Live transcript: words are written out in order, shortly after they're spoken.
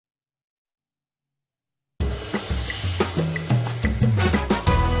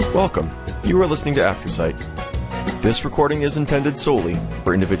Welcome. You are listening to Aftersight. This recording is intended solely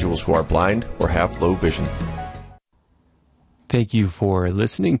for individuals who are blind or have low vision. Thank you for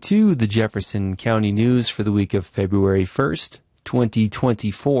listening to the Jefferson County News for the week of February 1st,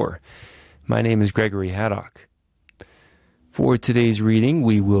 2024. My name is Gregory Haddock. For today's reading,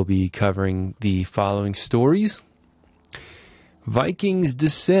 we will be covering the following stories. Vikings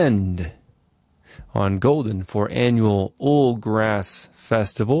descend on Golden for annual Oolgrass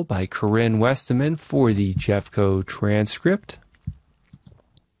Festival by Corinne Westerman for the Jeffco transcript.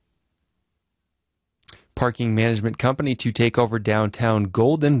 Parking management company to take over downtown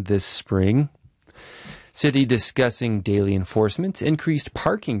Golden this spring. City discussing daily enforcement, increased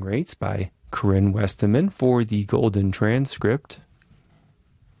parking rates by Corinne Westerman for the Golden transcript.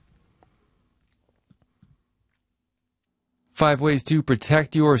 5 ways to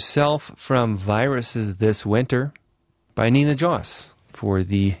protect yourself from viruses this winter by Nina Joss for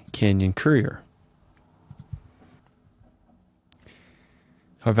the Canyon Courier.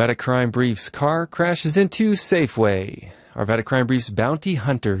 Arvada Crime Brief's car crashes into Safeway. Arvada Crime Brief's Bounty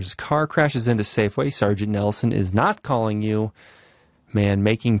Hunter's car crashes into Safeway. Sergeant Nelson is not calling you. Man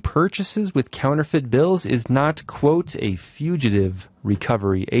making purchases with counterfeit bills is not, quote, a fugitive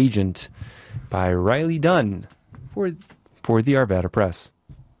recovery agent by Riley Dunn for the Arvada Press.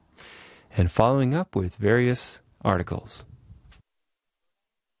 And following up with various articles.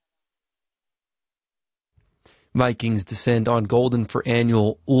 Vikings descend on Golden for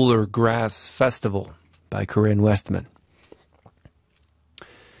annual Oolgrass Festival by Corinne Westerman.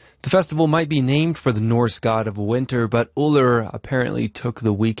 The festival might be named for the Norse god of winter, but Ullr apparently took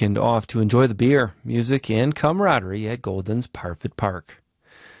the weekend off to enjoy the beer, music, and camaraderie at Golden's Parfit Park.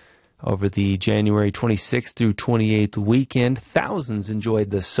 Over the January 26th through 28th weekend, thousands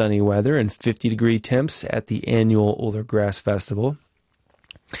enjoyed the sunny weather and 50-degree temps at the annual Oolgrass Festival.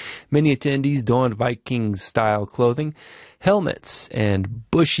 Many attendees donned Vikings-style clothing, helmets,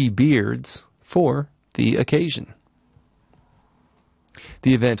 and bushy beards for the occasion.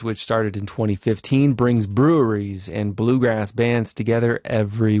 The event, which started in 2015, brings breweries and bluegrass bands together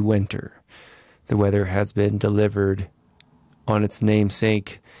every winter. The weather has been delivered on its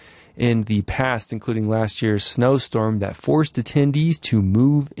namesake in the past, including last year's snowstorm that forced attendees to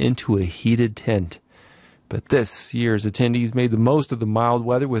move into a heated tent. But this year's attendees made the most of the mild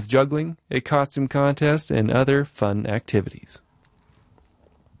weather with juggling, a costume contest, and other fun activities.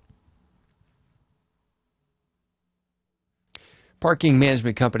 Parking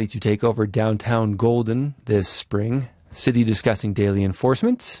management company to take over downtown Golden this spring. City discussing daily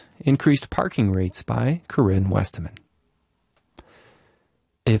enforcement. Increased parking rates by Corinne Westerman.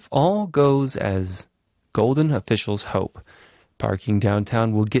 If all goes as Golden officials hope, parking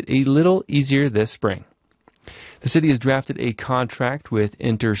downtown will get a little easier this spring. The city has drafted a contract with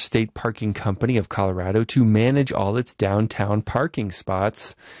Interstate Parking Company of Colorado to manage all its downtown parking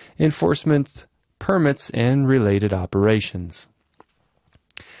spots, enforcement, permits, and related operations.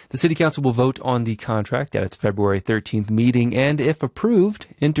 The City Council will vote on the contract at its February 13th meeting, and if approved,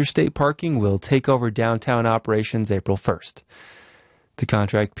 Interstate Parking will take over downtown operations April 1st. The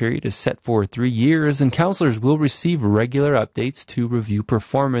contract period is set for 3 years, and councilors will receive regular updates to review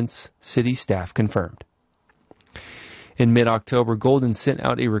performance, city staff confirmed. In mid-October, Golden sent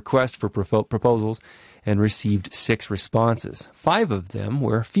out a request for proposals and received 6 responses. 5 of them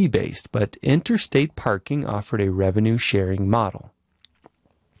were fee-based, but Interstate Parking offered a revenue-sharing model.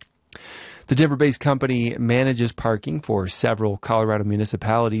 The Denver-based company manages parking for several Colorado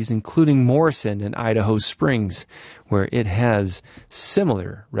municipalities, including Morrison and Idaho Springs, where it has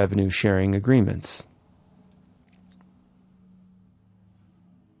similar revenue-sharing agreements.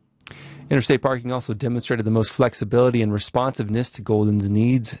 Interstate Parking also demonstrated the most flexibility and responsiveness to Golden's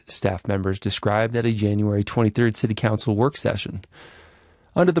needs, staff members described at a January 23rd City Council work session.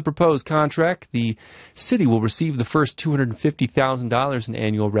 Under the proposed contract, the city will receive the first $250,000 in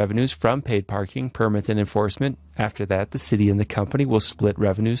annual revenues from paid parking, permits, and enforcement. After that, the city and the company will split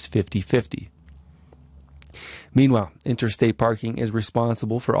revenues 50-50. Meanwhile, Interstate Parking is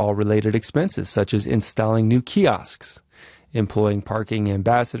responsible for all related expenses, such as installing new kiosks, employing parking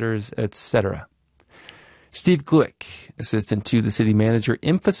ambassadors, etc. Steve Glick, assistant to the city manager,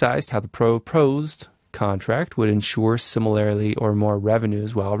 emphasized how the proposed contract would ensure similarly or more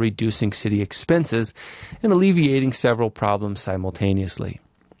revenues while reducing city expenses and alleviating several problems simultaneously.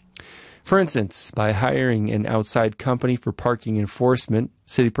 For instance, by hiring an outside company for parking enforcement,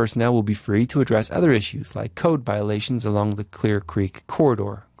 city personnel will be free to address other issues like code violations along the Clear Creek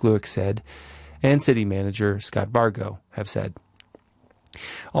corridor, Glick said, and city manager Scott Vargo have said.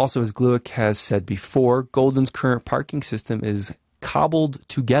 Also, as Glick has said before, Golden's current parking system is cobbled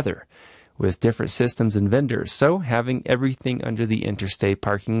together with different systems and vendors, so having everything under the interstate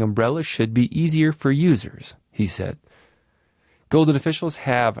parking umbrella should be easier for users, he said. Golden officials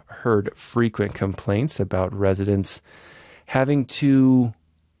have heard frequent complaints about residents having to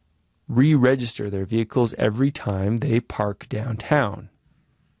re-register their vehicles every time they park downtown.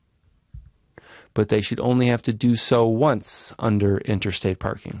 But they should only have to do so once under interstate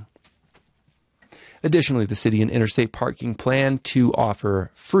parking. Additionally, the city and interstate parking plan to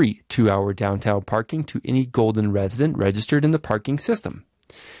offer free 2-hour downtown parking to any Golden resident registered in the parking system.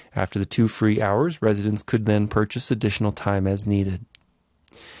 After the 2 free hours, residents could then purchase additional time as needed.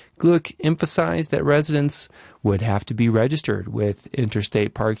 Gluck emphasized that residents would have to be registered with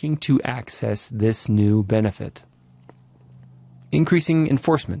interstate parking to access this new benefit. Increasing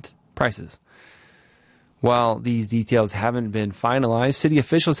enforcement prices. While these details haven't been finalized, city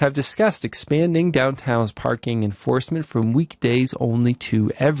officials have discussed expanding downtown's parking enforcement from weekdays only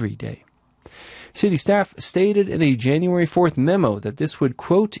to every day. City staff stated in a January 4th memo that this would,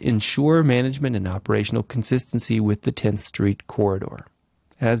 quote, ensure management and operational consistency with the 10th Street corridor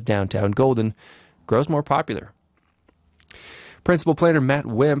as downtown Golden grows more popular. Principal Planner Matt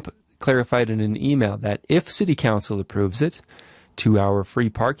Wimp clarified in an email that if City Council approves it, 2-hour free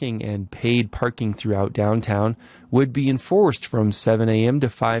parking and paid parking throughout downtown would be enforced from 7 a.m. to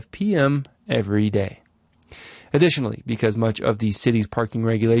 5 p.m. every day. Additionally, because much of the city's parking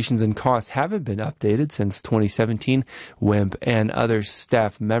regulations and costs haven't been updated since 2017, Wimp and other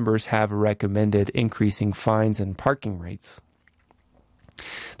staff members have recommended increasing fines and parking rates.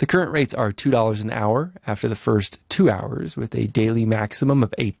 The current rates are $2 an hour after the first 2 hours, with a daily maximum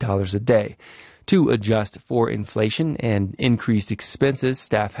of $8 a day. To adjust for inflation and increased expenses,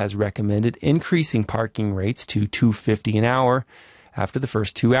 staff has recommended increasing parking rates to $2.50 an hour after the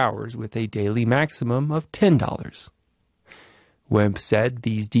first 2 hours, with a daily maximum of $10. Wemp said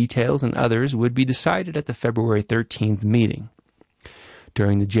these details and others would be decided at the February 13th meeting.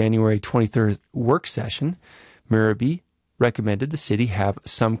 During the January 23rd work session, Muraby recommended the city have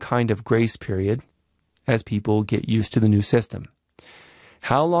some kind of grace period as people get used to the new system.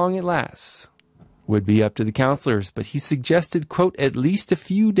 How long it lasts would be up to the councilors, but he suggested, quote, at least a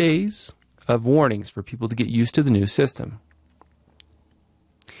few days of warnings for people to get used to the new system.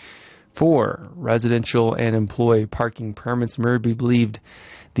 For residential and employee parking permits, Muraby believed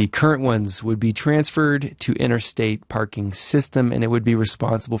the current ones would be transferred to interstate parking system, and it would be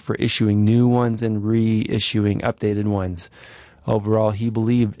responsible for issuing new ones and reissuing updated ones. Overall, he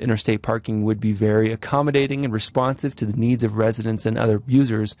believed interstate parking would be very accommodating and responsive to the needs of residents and other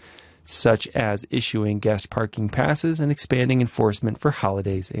users, such as issuing guest parking passes and expanding enforcement for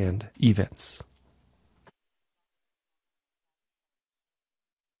holidays and events.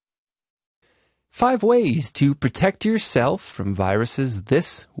 Five Ways to Protect Yourself from Viruses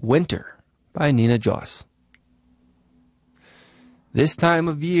This Winter by Nina Joss. This time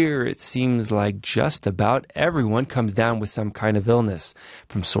of year, it seems like just about everyone comes down with some kind of illness.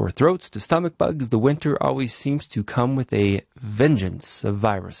 From sore throats to stomach bugs, the winter always seems to come with a vengeance of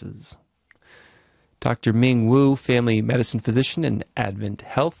viruses. Dr. Ming Wu, family medicine physician in Advent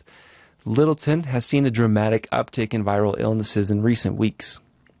Health, Littleton, has seen a dramatic uptick in viral illnesses in recent weeks.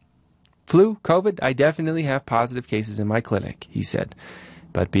 Flu, COVID, I definitely have positive cases in my clinic, he said.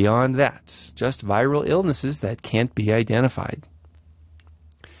 But beyond that, just viral illnesses that can't be identified.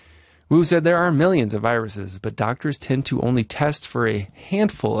 Wu said there are millions of viruses, but doctors tend to only test for a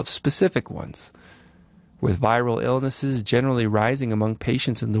handful of specific ones. With viral illnesses generally rising among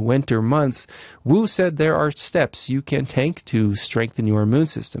patients in the winter months, Wu said there are steps you can take to strengthen your immune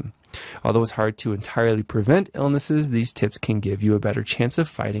system. Although it's hard to entirely prevent illnesses, these tips can give you a better chance of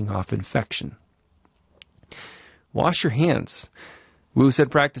fighting off infection. Wash your hands. Wu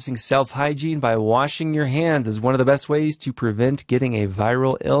said practicing self-hygiene by washing your hands is one of the best ways to prevent getting a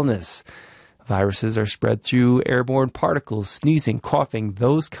viral illness. Viruses are spread through airborne particles, sneezing, coughing,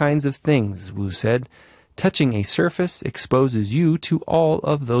 those kinds of things, Wu said. Touching a surface exposes you to all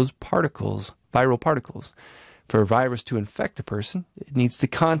of those particles, viral particles. For a virus to infect a person, it needs to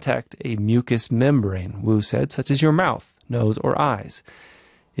contact a mucous membrane, Wu said, such as your mouth, nose, or eyes.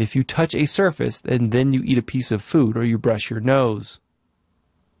 If you touch a surface and then you eat a piece of food or you brush your nose,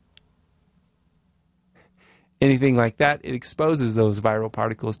 anything like that, it exposes those viral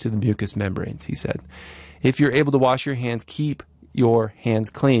particles to the mucous membranes, he said. If you're able to wash your hands, keep your hands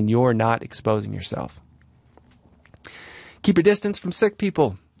clean. You're not exposing yourself. Keep your distance from sick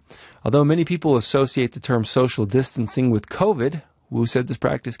people. Although many people associate the term social distancing with COVID, Wu said this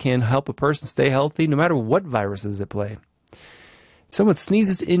practice can help a person stay healthy no matter what virus is at play. someone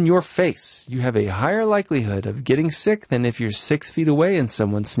sneezes in your face, you have a higher likelihood of getting sick than if you're 6 feet away and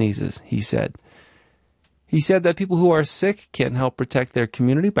someone sneezes, he said. He said that people who are sick can help protect their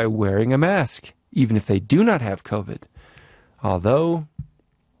community by wearing a mask, even if they do not have COVID. Although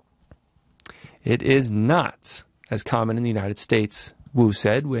it is not as common in the United States, Wu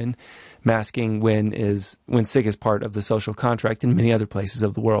said, when masking when sick is part of the social contract in many other places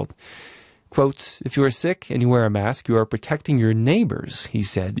of the world. Quote, if you are sick and you wear a mask, you are protecting your neighbors, he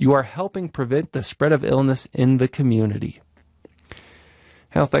said. You are helping prevent the spread of illness in the community.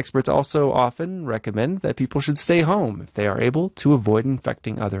 Health experts also often recommend that people should stay home if they are able to avoid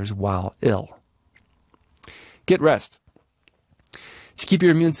infecting others while ill. Get rest. To keep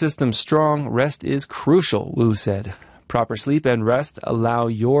your immune system strong, rest is crucial, Wu said. Proper sleep and rest allow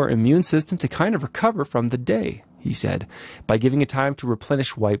your immune system to kind of recover from the day, he said, by giving it time to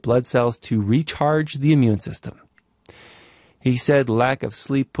replenish white blood cells to recharge the immune system. He said lack of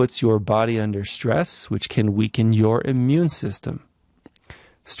sleep puts your body under stress, which can weaken your immune system.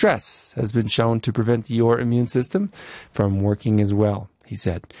 Stress has been shown to prevent your immune system from working as well, he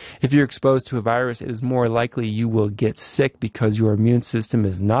said. If you're exposed to a virus, it is more likely you will get sick because your immune system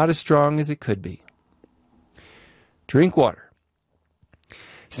is not as strong as it could be. Drink water.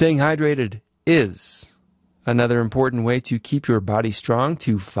 Staying hydrated is another important way to keep your body strong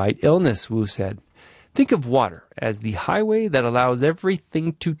to fight illness, Wu said. Think of water as the highway that allows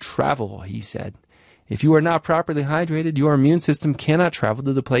everything to travel, he said. If you are not properly hydrated, your immune system cannot travel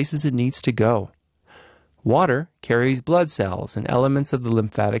to the places it needs to go. Water carries blood cells and elements of the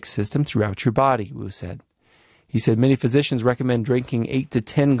lymphatic system throughout your body, Wu said. He said many physicians recommend drinking 8 to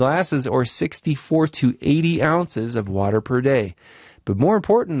 10 glasses or 64 to 80 ounces of water per day. But more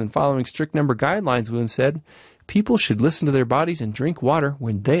important than following strict number guidelines, Wu said, people should listen to their bodies and drink water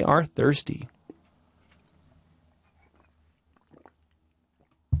when they are thirsty.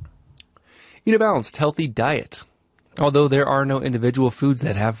 Eat a balanced, healthy diet. Although there are no individual foods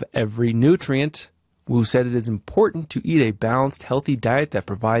that have every nutrient, Wu said it is important to eat a balanced, healthy diet that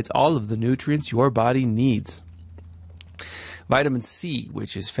provides all of the nutrients your body needs. Vitamin C,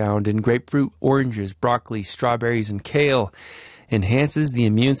 which is found in grapefruit, oranges, broccoli, strawberries, and kale, enhances the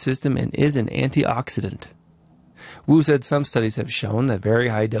immune system and is an antioxidant. Wu said some studies have shown that very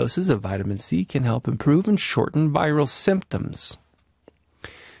high doses of vitamin C can help improve and shorten viral symptoms.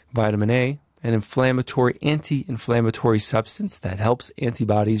 Vitamin A, an anti-inflammatory substance that helps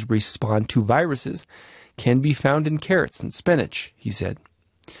antibodies respond to viruses, can be found in carrots and spinach, he said.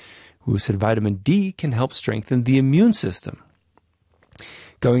 Wu said vitamin D can help strengthen the immune system.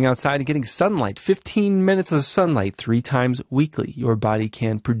 Going outside and getting sunlight, 15 minutes of sunlight 3 times weekly, your body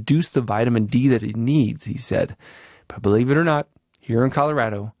can produce the vitamin D that it needs, he said. But believe it or not, here in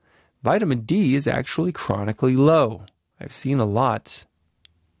Colorado, vitamin D is actually chronically low. I've seen a lot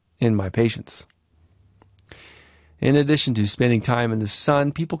in my patients. In addition to spending time in the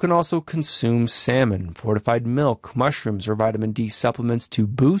sun, people can also consume salmon, fortified milk, mushrooms, or vitamin D supplements to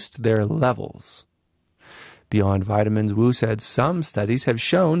boost their levels. Beyond vitamins, Wu said some studies have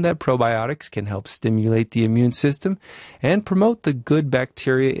shown that probiotics can help stimulate the immune system and promote the good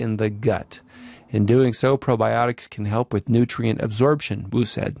bacteria in the gut. In doing so, probiotics can help with nutrient absorption, Wu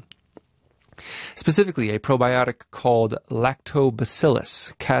said. Specifically, a probiotic called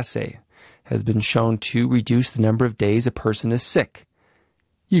Lactobacillus casei has been shown to reduce the number of days a person is sick.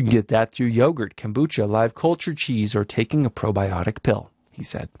 You can get that through yogurt, kombucha, live culture cheese, or taking a probiotic pill, he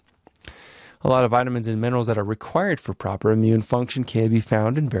said. A lot of vitamins and minerals that are required for proper immune function can be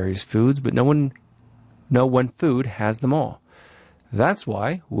found in various foods, but no one food has them all. That's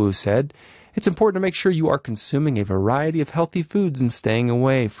why, Wu said, it's important to make sure you are consuming a variety of healthy foods and staying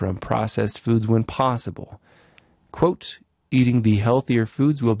away from processed foods when possible. Quote, eating the healthier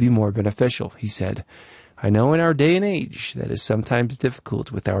foods will be more beneficial, he said. I know in our day and age that is sometimes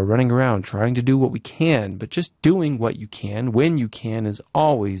difficult with our running around trying to do what we can, but just doing what you can when you can is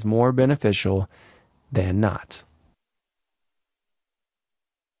always more beneficial than not.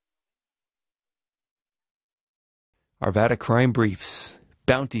 Arvada crime briefs.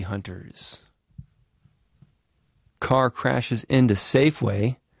 Bounty hunters. Car crashes into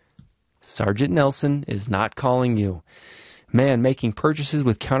Safeway. Sergeant Nelson is not calling you. Man making purchases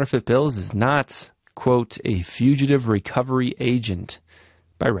with counterfeit bills is not, quote, a fugitive recovery agent,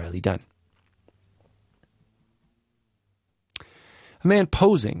 by Riley Dunn. A man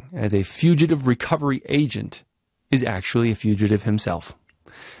posing as a fugitive recovery agent is actually a fugitive himself,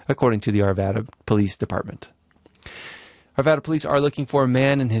 according to the Arvada Police Department. Arvada police are looking for a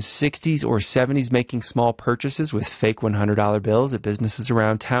man in his 60s or 70s making small purchases with fake $100 bills at businesses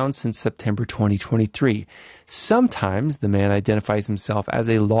around town since September 2023. Sometimes the man identifies himself as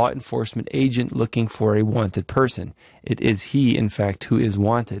a law enforcement agent looking for a wanted person. It is he, in fact, who is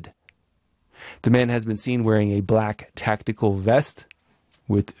wanted. The man has been seen wearing a black tactical vest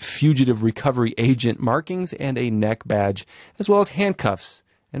with fugitive recovery agent markings and a neck badge, as well as handcuffs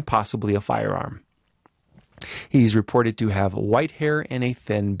and possibly a firearm. He's reported to have white hair and a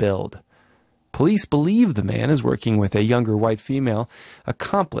thin build. Police believe the man is working with a younger white female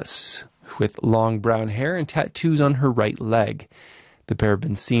accomplice with long brown hair and tattoos on her right leg. The pair have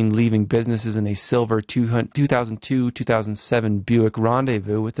been seen leaving businesses in a silver 2002-2007 Buick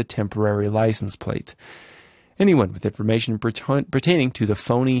Rendezvous with a temporary license plate. Anyone with information pertaining to the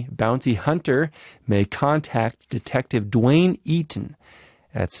phony bounty hunter may contact Detective Dwayne Eaton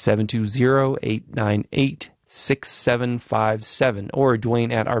at 720-898-6757 or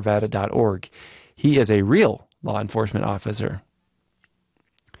dwayne@arvada.org. He is a real law enforcement officer.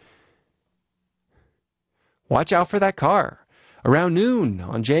 Watch out for that car. Around noon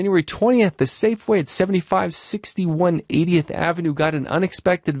on January 20th, the Safeway at 7561 80th Avenue got an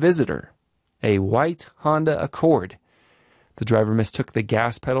unexpected visitor, a white Honda Accord. The driver mistook the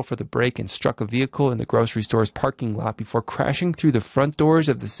gas pedal for the brake and struck a vehicle in the grocery store's parking lot before crashing through the front doors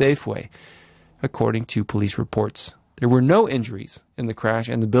of the Safeway, according to police reports. There were no injuries in the crash,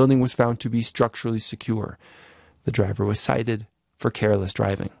 and the building was found to be structurally secure. The driver was cited for careless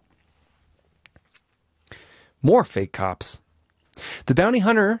driving. More fake cops. The bounty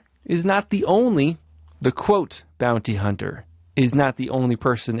hunter is not the only, the quote, bounty hunter is not the only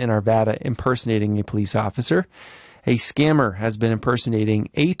person in Arvada impersonating a police officer. A scammer has been impersonating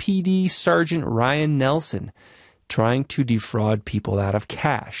APD Sergeant Ryan Nelson, trying to defraud people out of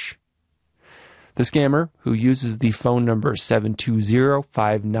cash. The scammer, who uses the phone number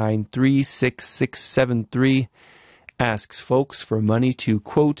 720-593-6673, asks folks for money to,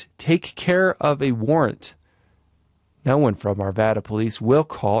 quote, take care of a warrant. No one from Arvada police will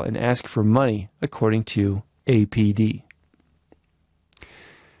call and ask for money, according to APD.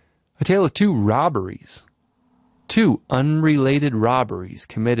 A tale of two robberies. Two unrelated robberies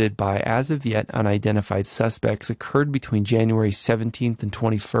committed by as of yet unidentified suspects occurred between January 17th and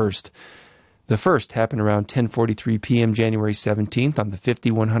 21st. The first happened around 10:43 p.m. January 17th on the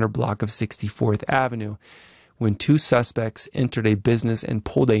 5100 block of 64th Avenue, when two suspects entered a business and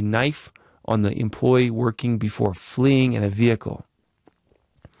pulled a knife on the employee working before fleeing in a vehicle.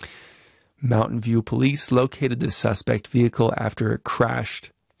 Mountain View police located the suspect vehicle after it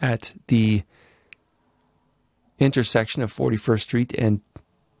crashed at the intersection of 41st Street and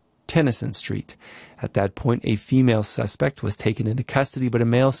Tennyson Street. At that point, a female suspect was taken into custody, but a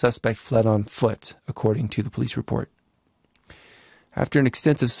male suspect fled on foot, according to the police report. After an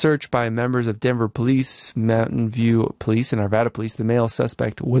extensive search by members of Denver Police, Mountain View Police, and Arvada Police, the male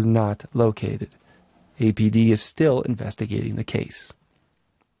suspect was not located. APD is still investigating the case.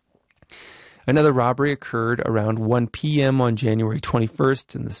 Another robbery occurred around 1 p.m. on January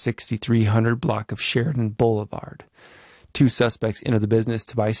 21st in the 6300 block of Sheridan Boulevard. Two suspects entered the business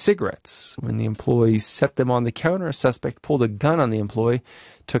to buy cigarettes. When the employees set them on the counter, a suspect pulled a gun on the employee,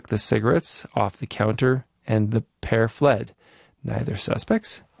 took the cigarettes off the counter, and the pair fled. Neither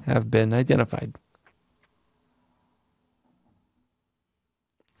suspects have been identified.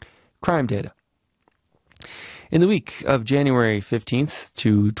 Crime data. In the week of January 15th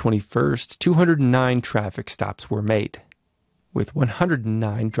to 21st, 209 traffic stops were made, with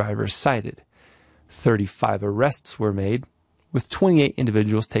 109 drivers cited. 35 arrests were made, with 28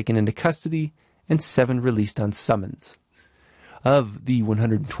 individuals taken into custody and 7 released on summons. Of the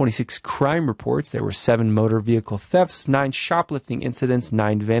 126 crime reports, there were 7 motor vehicle thefts, 9 shoplifting incidents,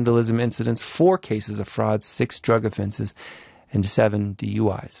 9 vandalism incidents, 4 cases of fraud, 6 drug offenses, and 7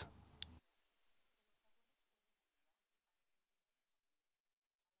 DUIs.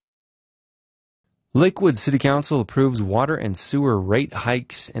 Lakewood City Council approves water and sewer rate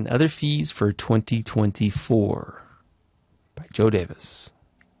hikes and other fees for 2024. By Joe Davis.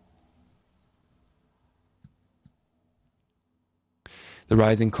 The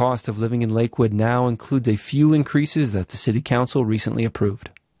rising cost of living in Lakewood now includes a few increases that the City Council recently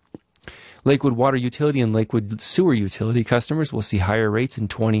approved. Lakewood Water Utility and Lakewood Sewer Utility customers will see higher rates in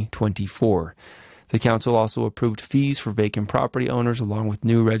 2024. The Council also approved fees for vacant property owners along with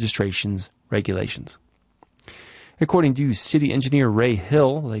new regulations. According to City Engineer Ray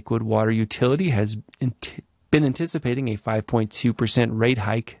Hill, Lakewood Water Utility has been anticipating a 5.2% rate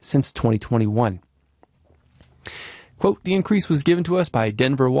hike since 2021. Quote, the increase was given to us by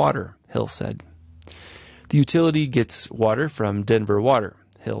Denver Water, Hill said. The utility gets water from Denver Water,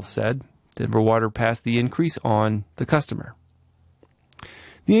 Hill said. Denver Water passed the increase on the customer.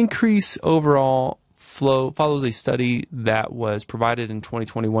 The increase overall follows a study that was provided in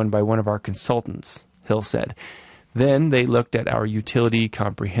 2021 by one of our consultants, Hill said. Then they looked at our utility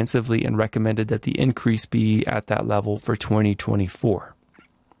comprehensively and recommended that the increase be at that level for 2024.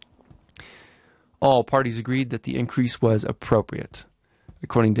 All parties agreed that the increase was appropriate.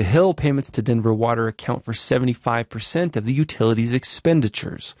 According to Hill, payments to Denver Water account for 75% of the utility's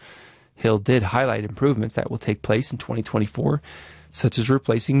expenditures. Hill did highlight improvements that will take place in 2024, such as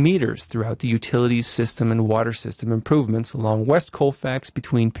replacing meters throughout the utilities system and water system improvements along West Colfax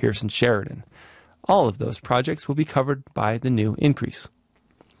between Pierce and Sheridan. All of those projects will be covered by the new increase.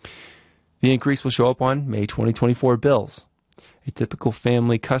 The increase will show up on May 2024 bills. A typical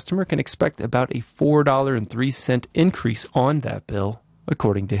family customer can expect about a $4.03 increase on that bill,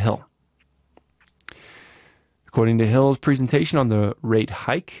 according to Hill. According to Hill's presentation on the rate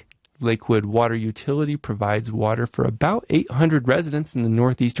hike, Lakewood Water Utility provides water for about 800 residents in the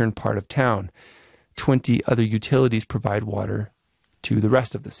northeastern part of town. 20 other utilities provide water to the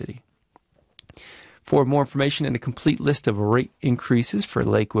rest of the city. For more information and a complete list of rate increases for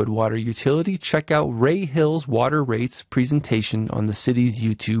Lakewood Water Utility, check out Ray Hill's water rates presentation on the city's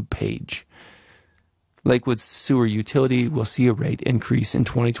YouTube page. Lakewood Sewer Utility will see a rate increase in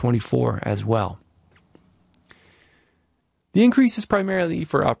 2024 as well. The increase is primarily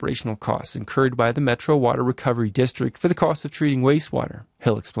for operational costs incurred by the Metro Water Recovery District for the cost of treating wastewater,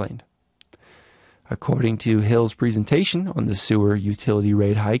 Hill explained. According to Hill's presentation on the sewer utility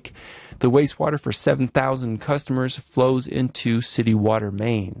rate hike, the wastewater for 7,000 customers flows into city water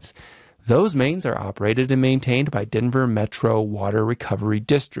mains. Those mains are operated and maintained by Denver Metro Water Recovery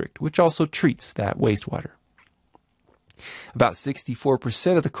District, which also treats that wastewater. About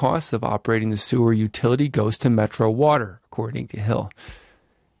 64% of the cost of operating the sewer utility goes to Metro Water, according to Hill.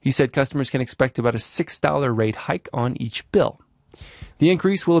 He said customers can expect about a $6 rate hike on each bill. The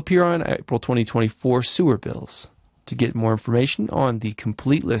increase will appear on April 2024 sewer bills. To get more information on the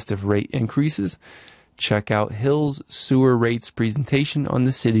complete list of rate increases, check out Hill's sewer rates presentation on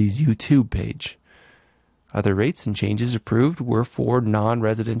the city's YouTube page. Other rates and changes approved were for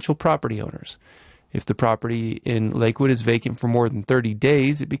non-residential property owners. If the property in Lakewood is vacant for more than 30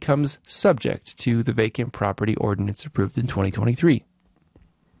 days, it becomes subject to the vacant property ordinance approved in 2023.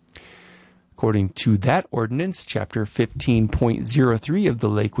 According to that ordinance, Chapter 15.03 of the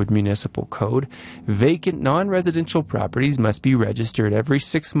Lakewood Municipal Code, vacant non-residential properties must be registered every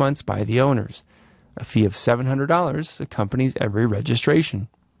 6 months by the owners. A fee of $700 accompanies every registration.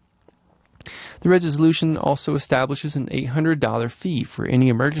 The resolution also establishes an $800 fee for any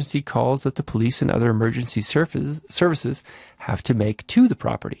emergency calls that the police and other emergency services have to make to the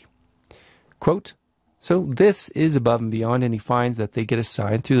property. Quote, so this is above and beyond any fines that they get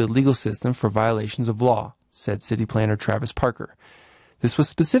assigned through the legal system for violations of law, said City Planner Travis Parker. This was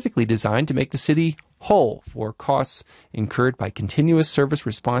specifically designed to make the city whole for costs incurred by continuous service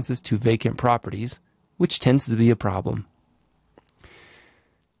responses to vacant properties, which tends to be a problem.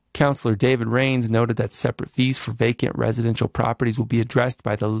 Councilor David Rains noted that separate fees for vacant residential properties will be addressed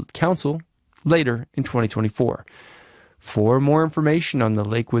by the council later in 2024. For more information on the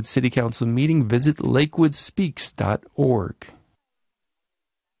Lakewood City Council meeting, visit lakewoodspeaks.org.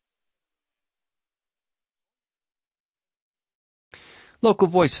 Local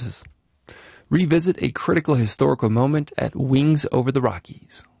Voices. Revisit a critical historical moment at Wings Over the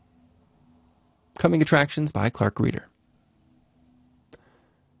Rockies. Coming attractions by Clark Reeder.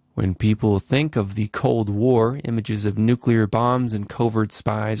 When people think of the Cold War, images of nuclear bombs and covert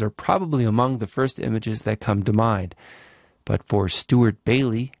spies are probably among the first images that come to mind. But for Stuart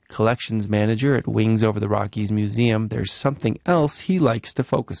Bailey, collections manager at Wings Over the Rockies Museum, there's something else he likes to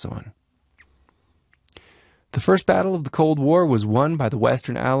focus on. The first battle of the Cold War was won by the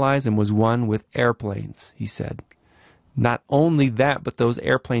Western Allies and was won with airplanes, he said. Not only that, but those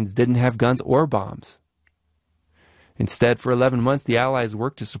airplanes didn't have guns or bombs. Instead, for 11 months, the Allies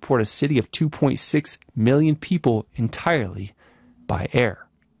worked to support a city of 2.6 million people entirely by air.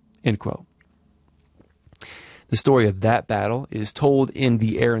 End quote. The story of that battle is told in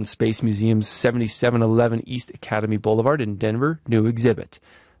the Air and Space Museum's 7711 East Academy Boulevard in Denver new exhibit,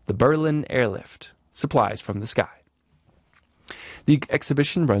 The Berlin Airlift, Supplies from the Sky. The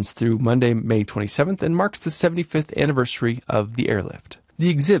exhibition runs through Monday, May 27th and marks the 75th anniversary of the airlift. The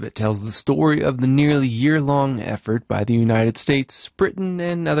exhibit tells the story of the nearly year-long effort by the United States, Britain,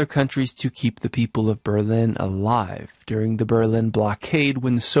 and other countries to keep the people of Berlin alive during the Berlin blockade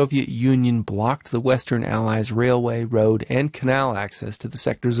when the Soviet Union blocked the Western Allies' railway, road, and canal access to the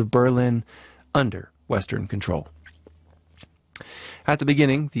sectors of Berlin under Western control. At the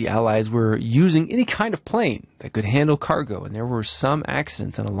beginning, the Allies were using any kind of plane that could handle cargo, and there were some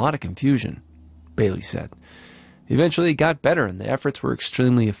accidents and a lot of confusion, Bailey said. Eventually, it got better, and the efforts were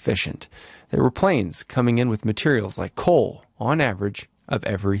extremely efficient. There were planes coming in with materials like coal, on average, of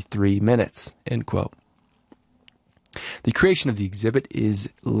every 3 minutes, end quote. The creation of the exhibit is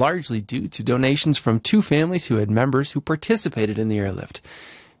largely due to donations from 2 families who had members who participated in the airlift,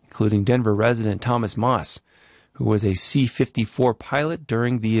 including Denver resident Thomas Moss, who was a C-54 pilot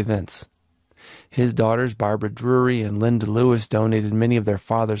during the events. His daughters, Barbara Drury and Linda Lewis, donated many of their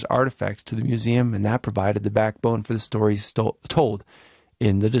father's artifacts to the museum, and that provided the backbone for the stories told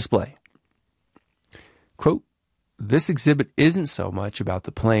in the display. Quote, "This exhibit isn't so much about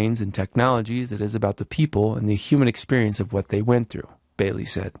the planes and technology as it is about the people and the human experience of what they went through," Bailey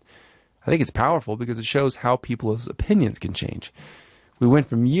said. "I think it's powerful because it shows how people's opinions can change. We went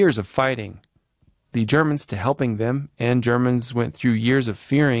from years of fighting the Germans to helping them, and Germans went through years of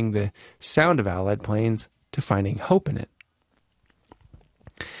fearing the sound of Allied planes to finding hope in it."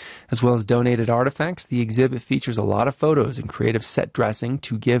 As well as donated artifacts, the exhibit features a lot of photos and creative set dressing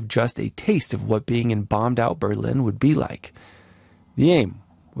to give just a taste of what being in bombed-out Berlin would be like. The aim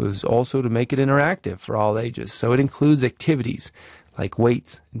was also to make it interactive for all ages, so it includes activities like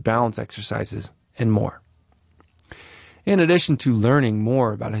weights and balance exercises and more. In addition to learning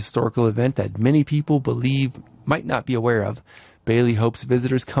more about a historical event that many people believe might not be aware of, Bailey hopes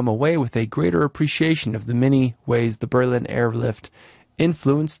visitors come away with a greater appreciation of the many ways the Berlin airlift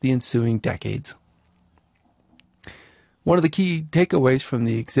influenced the ensuing decades. One of the key takeaways from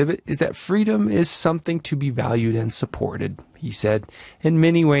the exhibit is that freedom is something to be valued and supported, he said. In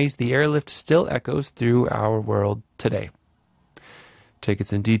many ways, the airlift still echoes through our world today.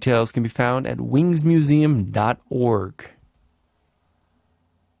 Tickets and details can be found at wingsmuseum.org.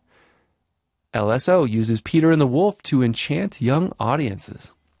 LSO uses Peter and the Wolf to enchant young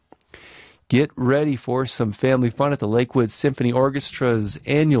audiences. Get ready for some family fun at the Lakewood Symphony Orchestra's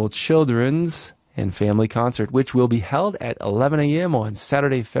annual Children's and Family Concert, which will be held at 11 a.m. on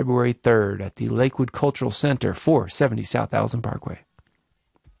Saturday, February 3rd at the Lakewood Cultural Center, 470 South Allen Parkway.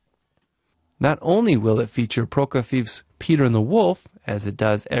 Not only will it feature Prokofiev's Peter and the Wolf, as it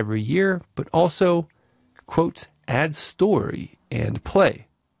does every year, but also, quote, add story and play,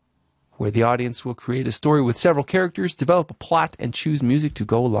 where the audience will create a story with several characters, develop a plot, and choose music to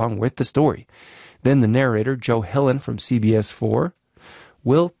go along with the story. Then the narrator, Joe Hillen from CBS 4,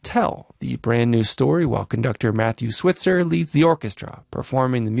 will tell the brand new story while conductor Matthew Switzer leads the orchestra,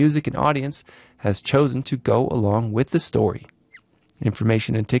 performing the music an audience has chosen to go along with the story.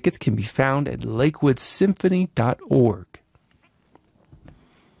 Information and tickets can be found at lakewoodsymphony.org.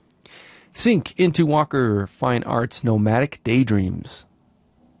 Sink into Walker Fine Arts Nomadic Daydreams.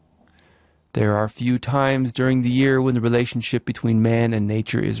 There are few times during the year when the relationship between man and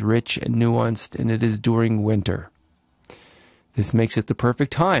nature is rich and nuanced, and it is during winter. This makes it the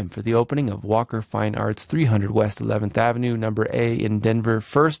perfect time for the opening of Walker Fine Arts 300 West 11th Avenue, number A in Denver,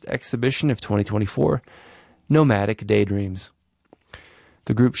 first exhibition of 2024, Nomadic Daydreams.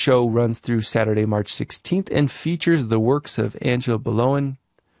 The group show runs through Saturday, March 16th and features the works of Angela Beloan,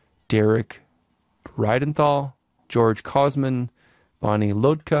 Derek Reidenthal, George Kosman, Bonnie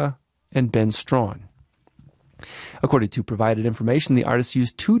Lodka, and Ben Strawn. According to provided information, the artists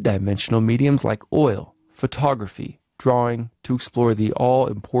used two-dimensional mediums like oil, photography, drawing to explore the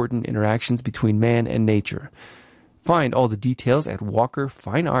all-important interactions between man and nature. Find all the details at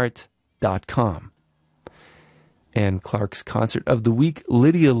walkerfineart.com. And Clark's Concert of the Week,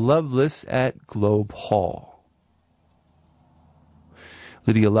 Lydia Lovelace at Globe Hall.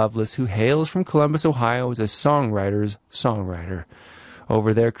 Lydia Lovelace, who hails from Columbus, Ohio, is a songwriter's songwriter.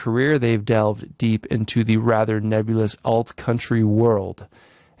 Over their career, they've delved deep into the rather nebulous alt-country world.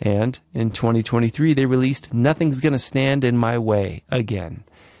 And in 2023, they released Nothing's Gonna Stand in My Way again.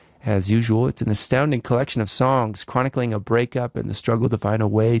 As usual, it's an astounding collection of songs chronicling a breakup and the struggle to find a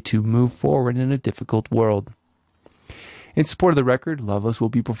way to move forward in a difficult world. In support of the record, Lovelace will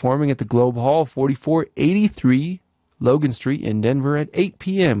be performing at the Globe Hall, 4483 Logan Street in Denver at 8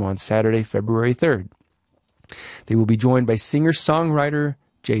 p.m. on Saturday, February 3rd. They will be joined by singer-songwriter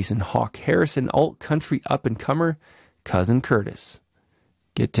Jason Hawk Harris and alt-country up-and-comer Cousin Curtis.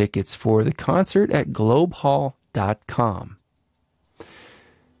 Get tickets for the concert at globehall.com.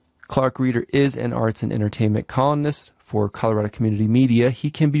 Clark Reeder is an arts and entertainment columnist for Colorado Community Media. He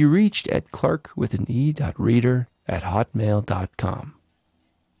can be reached at clark.reeder@hotmail.com.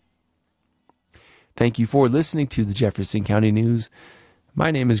 Thank you for listening to the Jefferson County News.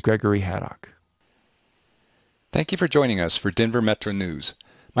 My name is Gregory Haddock. Thank you for joining us for Denver Metro News.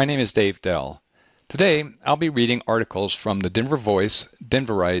 My name is Dave Dell. Today, I'll be reading articles from the Denver Voice,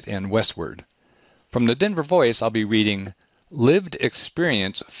 Denverite, and Westward. From the Denver Voice, I'll be reading Lived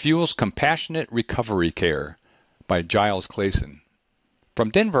Experience Fuels Compassionate Recovery Care by Giles Clayson.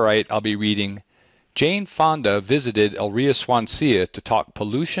 From Denverite, I'll be reading Jane Fonda Visited Elria Swansea to Talk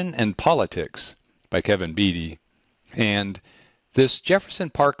Pollution and Politics by Kevin Beatty. And This Jefferson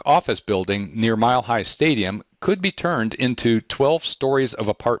Park office building near Mile High Stadium could be turned into 12 stories of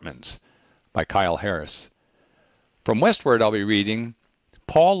apartments by Kyle Harris. From Westward, I'll be reading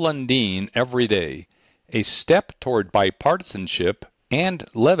Paul Lundeen Every Day, A Step Toward Bipartisanship and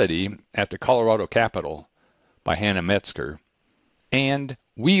Levity at the Colorado Capitol by Hannah Metzger. And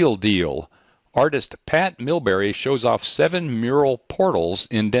Wheel Deal, artist Pat Milbury shows off 7 mural portals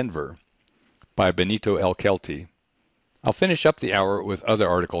in Denver by Benito L. Kelty. I'll finish up the hour with other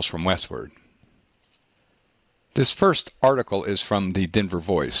articles from Westward. This first article is from the Denver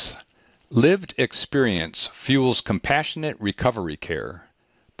Voice. Lived Experience Fuels Compassionate Recovery Care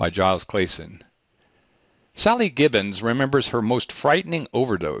by Giles Clayson. Sally Gibbons remembers her most frightening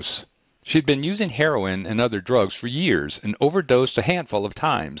overdose. She'd been using heroin and other drugs for years and overdosed a handful of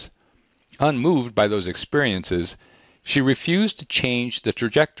times. Unmoved by those experiences, she refused to change the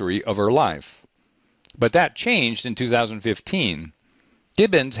trajectory of her life. But that changed in 2015.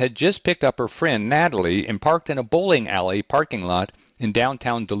 Gibbons had just picked up her friend Natalie and parked in a bowling alley parking lot in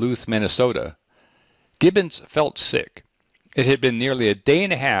downtown Duluth, Minnesota. Gibbons felt sick. It had been nearly a day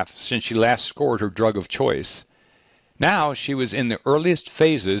and a half since she last scored her drug of choice. Now she was in the earliest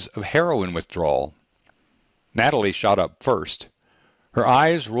phases of heroin withdrawal. Natalie shot up first. Her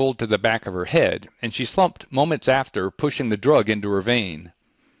eyes rolled to the back of her head, and she slumped moments after, pushing the drug into her vein.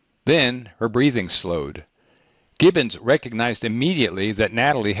 Then her breathing slowed. Gibbons recognized immediately that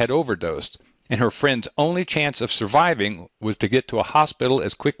Natalie had overdosed, and her friend's only chance of surviving was to get to a hospital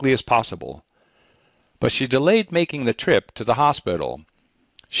as quickly as possible. But she delayed making the trip to the hospital.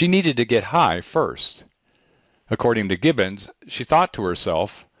 She needed to get high first. According to Gibbons, she thought to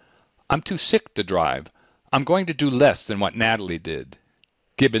herself, "I'm too sick to drive. I'm going to do less than what Natalie did."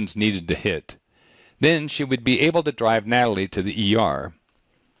 Gibbons needed to hit. Then she would be able to drive Natalie to the ER.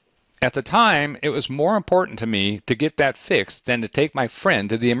 At the time, it was more important to me to get that fixed than to take my friend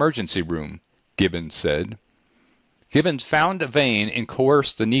to the emergency room, Gibbons said. Gibbons found a vein and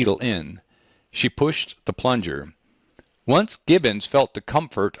coerced the needle in. She pushed the plunger. Once Gibbons felt the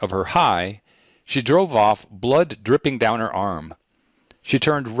comfort of her high, she drove off, blood dripping down her arm. She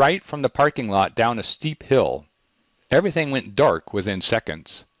turned right from the parking lot down a steep hill. Everything went dark within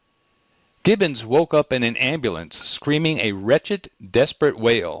seconds. Gibbons woke up in an ambulance, screaming a wretched, desperate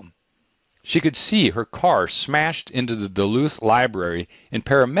wail. She could see her car smashed into the Duluth library and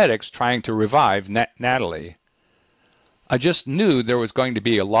paramedics trying to revive Natalie. "I just knew there was going to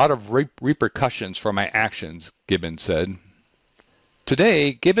be a lot of repercussions for my actions," Gibbons said.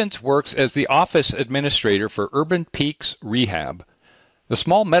 Today, Gibbons works as the office administrator for Urban Peaks Rehab. The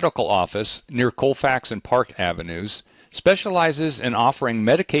small medical office near Colfax and Park Avenues specializes in offering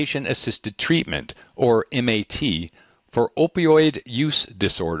medication-assisted treatment, or MAT, for opioid use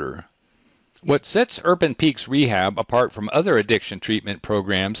disorder. What sets Urban Peaks Rehab apart from other addiction treatment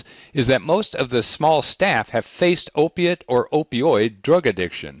programs is that most of the small staff have faced opiate or opioid drug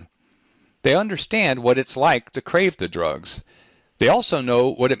addiction. They understand what it's like to crave the drugs. They also know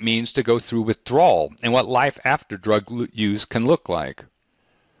what it means to go through withdrawal and what life after drug use can look like.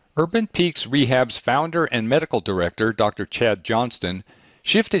 Urban Peaks Rehab's founder and medical director, Dr. Chad Johnston,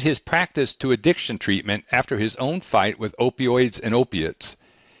 shifted his practice to addiction treatment after his own fight with opioids and opiates.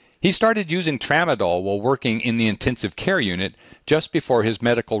 He started using tramadol while working in the intensive care unit just before his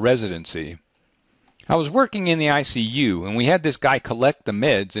medical residency. "I was working in the ICU, and we had this guy collect the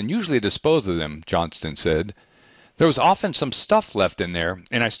meds and usually dispose of them," Johnston said. "There was often some stuff left in there,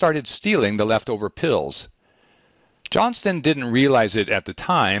 and I started stealing the leftover pills." Johnston didn't realize it at the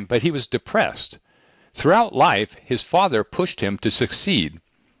time, but he was depressed. Throughout life, his father pushed him to succeed.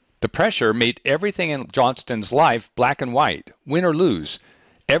 The pressure made everything in Johnston's life black and white, win or lose.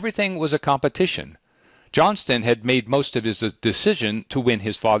 Everything was a competition. Johnston had made most of his decision to win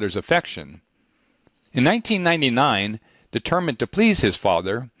his father's affection. In 1999, determined to please his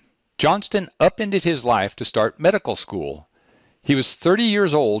father, Johnston upended his life to start medical school. He was 30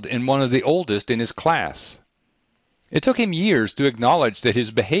 years old and one of the oldest in his class. It took him years to acknowledge that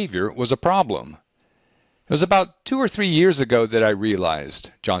his behavior was a problem. "It was about 2 or 3 years ago that I realized,"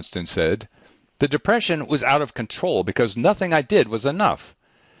 Johnston said. "The depression was out of control because nothing I did was enough.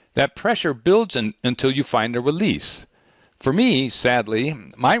 That pressure builds until you find a release. For me, sadly,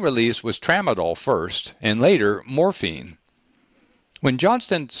 my release was tramadol first, and later morphine." When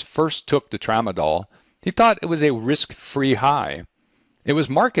Johnston first took the tramadol, he thought it was a risk-free high. It was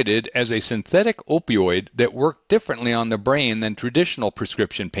marketed as a synthetic opioid that worked differently on the brain than traditional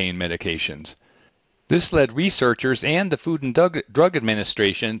prescription pain medications. This led researchers and the Food and Drug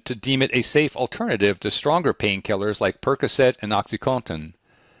Administration to deem it a safe alternative to stronger painkillers like Percocet and OxyContin.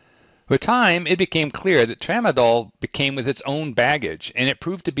 With time, it became clear that tramadol came with its own baggage, and it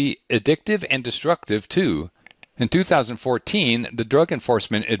proved to be addictive and destructive too. In 2014, the Drug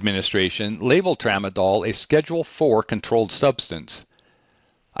Enforcement Administration labeled tramadol a Schedule IV controlled substance.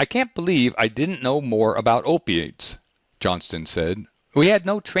 "I can't believe I didn't know more about opiates," Johnston said. "We had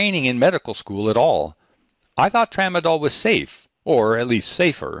no training in medical school at all. I thought tramadol was safe, or at least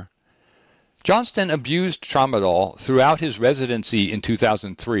safer." Johnston abused tramadol throughout his residency in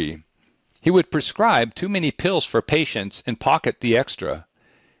 2003. He would prescribe too many pills for patients and pocket the extra.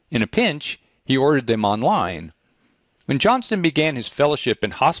 In a pinch, he ordered them online. When Johnston began his fellowship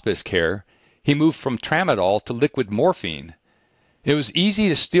in hospice care, he moved from tramadol to liquid morphine. It was easy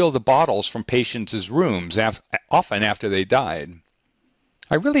to steal the bottles from patients' rooms, often after they died.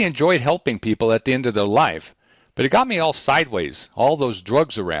 "I really enjoyed helping people at the end of their life, but it got me all sideways, all those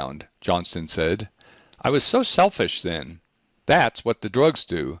drugs around," Johnston said. "I was so selfish then. That's what the drugs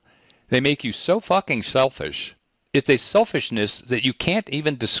do. They make you so fucking selfish. It's a selfishness that you can't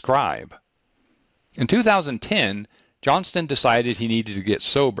even describe." In 2010, Johnston decided he needed to get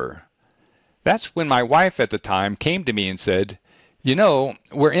sober. That's when my wife at the time came to me and said, "You know,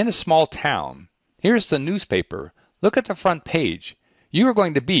 we're in a small town. Here's the newspaper. Look at the front page. You are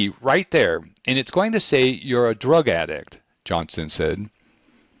going to be right there, and it's going to say you're a drug addict," Johnston said.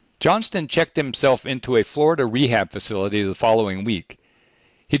 Johnston checked himself into a Florida rehab facility the following week.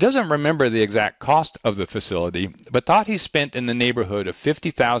 He doesn't remember the exact cost of the facility, but thought he spent in the neighborhood of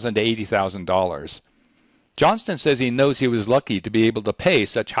 $50,000 to $80,000. Johnston says he knows he was lucky to be able to pay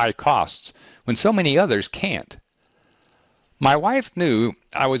such high costs when so many others can't. "My wife knew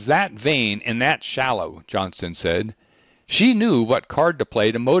I was that vain and that shallow," Johnston said. "She knew what card to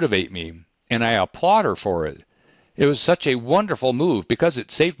play to motivate me, and I applaud her for it. It was such a wonderful move because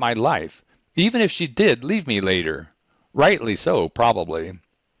it saved my life, even if she did leave me later. Rightly so, probably."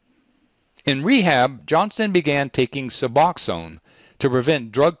 In rehab, Johnston began taking Suboxone to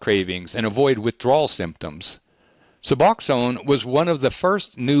prevent drug cravings and avoid withdrawal symptoms. Suboxone was one of the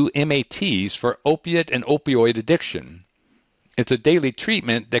first new MATs for opiate and opioid addiction. It's a daily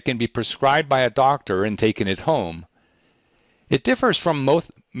treatment that can be prescribed by a doctor and taken at home. It differs from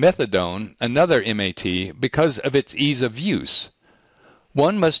methadone, another MAT, because of its ease of use.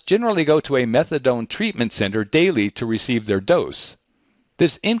 One must generally go to a methadone treatment center daily to receive their dose.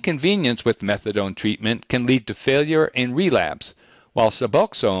 This inconvenience with methadone treatment can lead to failure and relapse, while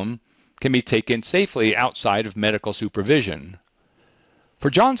Suboxone can be taken safely outside of medical supervision. For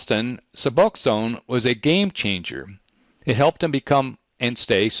Johnston, Suboxone was a game changer. It helped him become and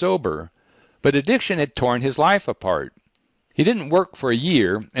stay sober, but addiction had torn his life apart. He didn't work for a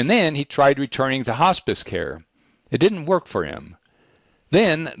year, and then he tried returning to hospice care. It didn't work for him.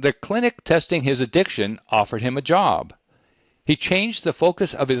 Then the clinic testing his addiction offered him a job. He changed the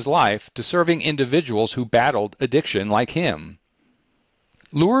focus of his life to serving individuals who battled addiction like him.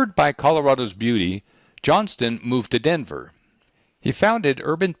 Lured by Colorado's beauty, Johnston moved to Denver. He founded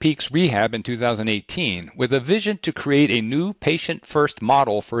Urban Peaks Rehab in 2018 with a vision to create a new patient-first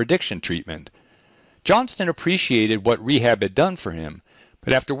model for addiction treatment. Johnston appreciated what rehab had done for him,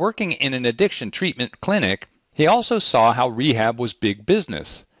 but after working in an addiction treatment clinic, he also saw how rehab was big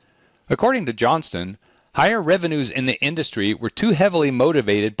business. According to Johnston, higher revenues in the industry were too heavily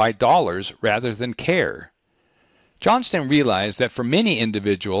motivated by dollars rather than care. Johnston realized that for many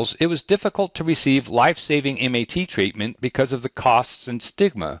individuals it was difficult to receive life-saving MAT treatment because of the costs and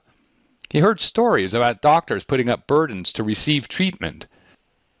stigma. He heard stories about doctors putting up burdens to receive treatment.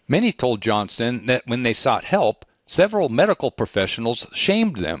 Many told Johnston that when they sought help, several medical professionals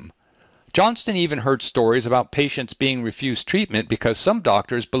shamed them. Johnston even heard stories about patients being refused treatment because some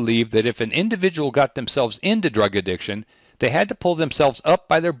doctors believed that if an individual got themselves into drug addiction, they had to pull themselves up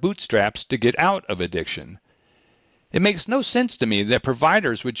by their bootstraps to get out of addiction. "It makes no sense to me that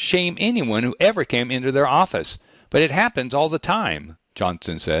providers would shame anyone who ever came into their office, but it happens all the time,"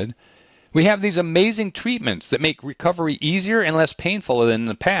 Johnston said. "We have these amazing treatments that make recovery easier and less painful than in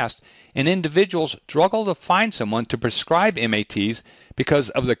the past, and individuals struggle to find someone to prescribe MATs because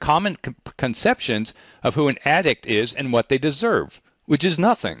of the common conceptions of who an addict is and what they deserve, which is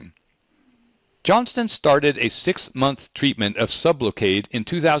nothing." Johnston started a 6-month treatment of Sublocade in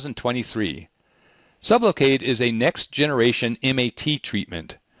 2023. Sublocade is a next-generation MAT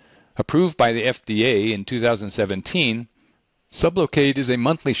treatment. Approved by the FDA in 2017, Sublocade is a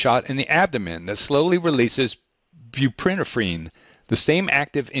monthly shot in the abdomen that slowly releases buprenorphine, the same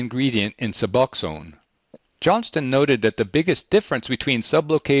active ingredient in Suboxone. Johnston noted that the biggest difference between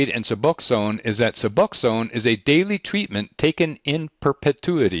Sublocade and Suboxone is that Suboxone is a daily treatment taken in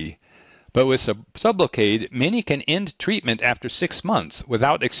perpetuity. But with Sublocade, many can end treatment after 6 months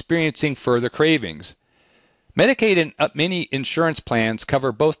without experiencing further cravings. Medicaid and many insurance plans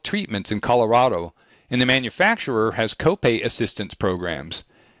cover both treatments in Colorado, and the manufacturer has copay assistance programs.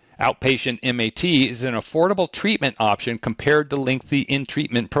 Outpatient MAT is an affordable treatment option compared to lengthy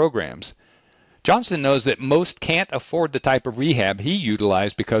in-treatment programs. Johnston knows that most can't afford the type of rehab he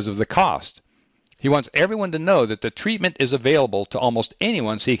utilized because of the cost. He wants everyone to know that the treatment is available to almost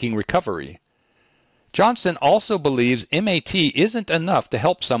anyone seeking recovery. Johnston also believes MAT isn't enough to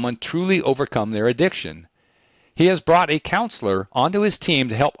help someone truly overcome their addiction. He has brought a counselor onto his team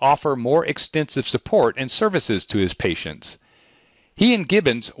to help offer more extensive support and services to his patients. He and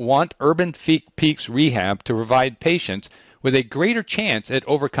Gibbons want Urban Peaks Rehab to provide patients with a greater chance at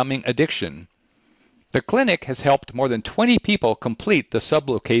overcoming addiction. The clinic has helped more than 20 people complete the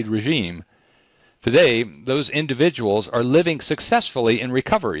Sublocade regime. Today, those individuals are living successfully in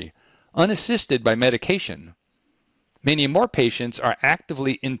recovery, unassisted by medication. Many more patients are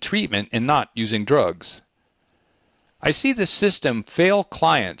actively in treatment and not using drugs. I see the system fail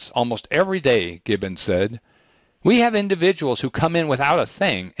clients almost every day, Gibbons said. We have individuals who come in without a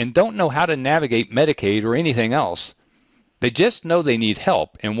thing and don't know how to navigate Medicaid or anything else. They just know they need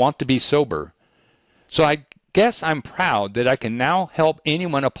help and want to be sober. So I guess I'm proud that I can now help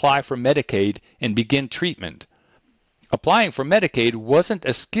anyone apply for Medicaid and begin treatment. Applying for Medicaid wasn't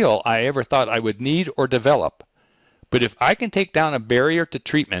a skill I ever thought I would need or develop. But if I can take down a barrier to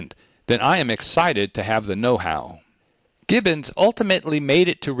treatment, then I am excited to have the know-how. Gibbons ultimately made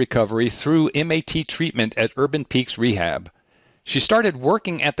it to recovery through MAT treatment at Urban Peaks Rehab. She started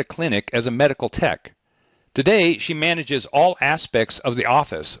working at the clinic as a medical tech. Today, she manages all aspects of the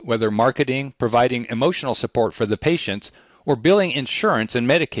office, whether marketing, providing emotional support for the patients, or billing insurance and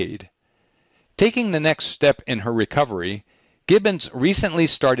Medicaid. Taking the next step in her recovery, Gibbons recently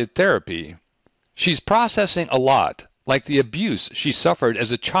started therapy. She's processing a lot, like the abuse she suffered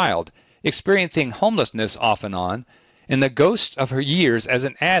as a child, experiencing homelessness off and on, and the ghosts of her years as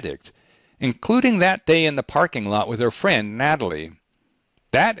an addict, including that day in the parking lot with her friend Natalie.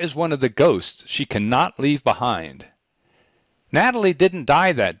 That is one of the ghosts she cannot leave behind. Natalie didn't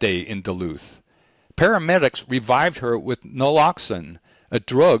die that day in Duluth. Paramedics revived her with naloxone, a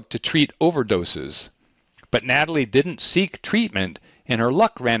drug to treat overdoses. But Natalie didn't seek treatment, and her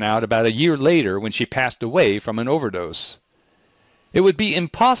luck ran out about a year later when she passed away from an overdose. It would be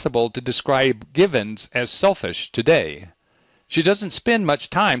impossible to describe Gibbons as selfish today. She doesn't spend much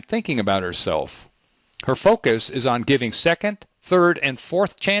time thinking about herself. Her focus is on giving second, third, and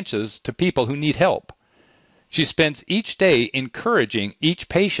fourth chances to people who need help. She spends each day encouraging each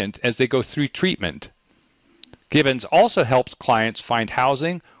patient as they go through treatment. Gibbons also helps clients find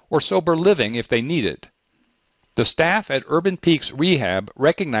housing or sober living if they need it. The staff at Urban Peaks Rehab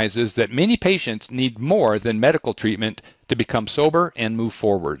recognizes that many patients need more than medical treatment to become sober and move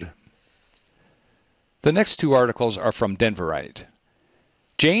forward. The next two articles are from Denverite.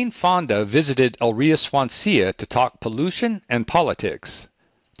 Jane Fonda visited Elrea Swansea to talk pollution and politics,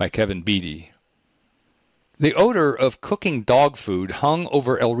 by Kevin Beatty. The odor of cooking dog food hung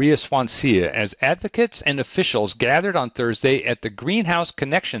over Elrea Swansea as advocates and officials gathered on Thursday at the Greenhouse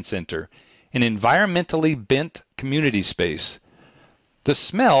Connection Center, an environmentally bent community space. The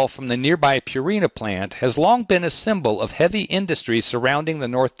smell from the nearby Purina plant has long been a symbol of heavy industry surrounding the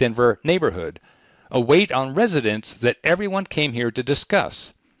North Denver neighborhood, a weight on residents that everyone came here to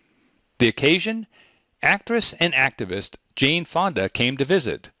discuss. The occasion? Actress and activist Jane Fonda came to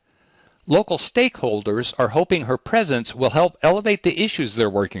visit. Local stakeholders are hoping her presence will help elevate the issues they're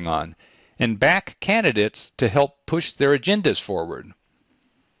working on and back candidates to help push their agendas forward.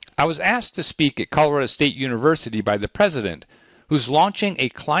 I was asked to speak at Colorado State University by the president, who's launching a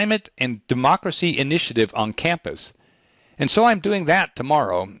climate and democracy initiative on campus. And so I'm doing that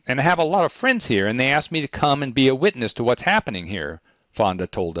tomorrow, and I have a lot of friends here, and they asked me to come and be a witness to what's happening here, Fonda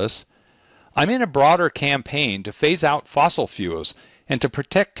told us. I'm in a broader campaign to phase out fossil fuels and to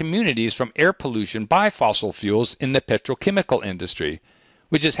protect communities from air pollution by fossil fuels in the petrochemical industry,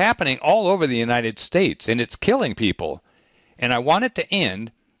 which is happening all over the United States, and it's killing people. And I want it to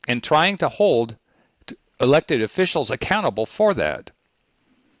end, and trying to hold elected officials accountable for that.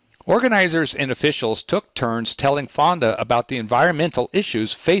 Organizers and officials took turns telling Fonda about the environmental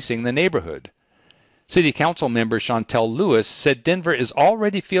issues facing the neighborhood. City Council member Chantel Lewis said Denver is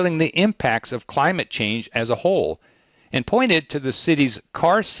already feeling the impacts of climate change as a whole, and pointed to the city's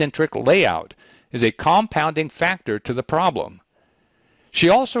car-centric layout as a compounding factor to the problem. She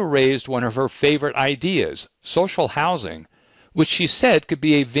also raised one of her favorite ideas, social housing, which she said could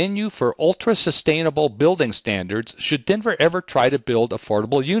be a venue for ultra-sustainable building standards should Denver ever try to build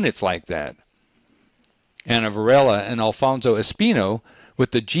affordable units like that. Ana Varela and Alfonso Espino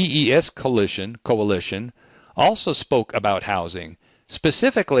with the GES Coalition also spoke about housing,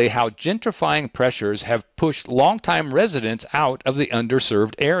 specifically how gentrifying pressures have pushed longtime residents out of the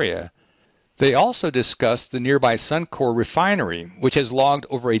underserved area. They also discussed the nearby Suncor refinery, which has logged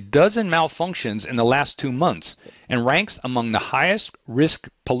over a dozen malfunctions in the last 2 months and ranks among the highest risk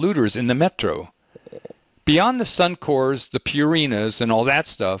polluters in the metro. Beyond the Suncors, the Purinas, and all that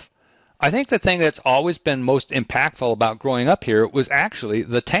stuff, I think the thing that's always been most impactful about growing up here was actually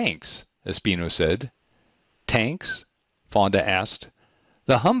the tanks, Espino said. Tanks? Fonda asked.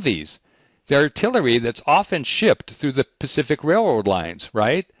 The Humvees, the artillery that's often shipped through the Pacific Railroad lines,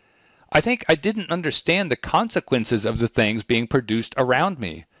 right? I think I didn't understand the consequences of the things being produced around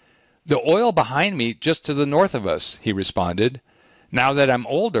me. The oil behind me just to the north of us, he responded. Now that I'm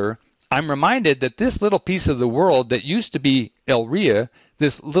older, I'm reminded that this little piece of the world that used to be El Ria,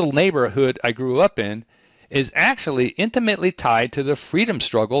 this little neighborhood I grew up in, is actually intimately tied to the freedom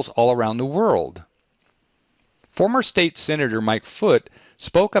struggles all around the world. Former State Senator Mike Foote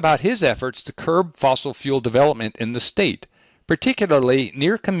spoke about his efforts to curb fossil fuel development in the state, particularly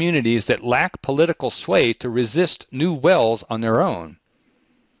near communities that lack political sway to resist new wells on their own.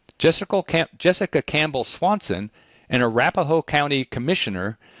 Jessica Campbell Swanson, an Arapahoe County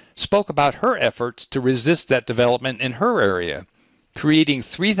commissioner, spoke about her efforts to resist that development in her area, creating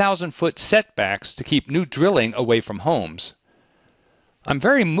 3,000-foot setbacks to keep new drilling away from homes. I'm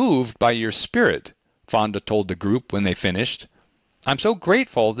very moved by your spirit, Fonda told the group when they finished. I'm so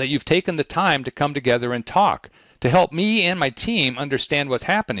grateful that you've taken the time to come together and talk, to help me and my team understand what's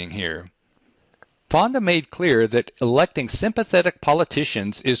happening here. Fonda made clear that electing sympathetic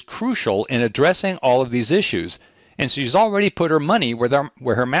politicians is crucial in addressing all of these issues, and she's already put her money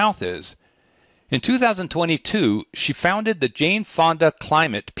where her mouth is. In 2022, she founded the Jane Fonda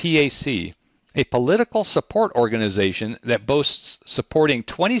Climate PAC, a political support organization that boasts supporting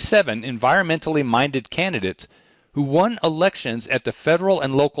 27 environmentally minded candidates who won elections at the federal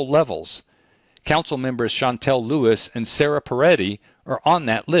and local levels. Council members Chantel Lewis and Sarah Peretti are on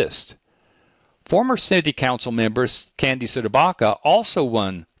that list. Former City Council members Candy Sidabaka also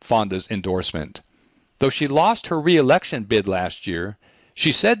won Fonda's endorsement. Though she lost her re-election bid last year,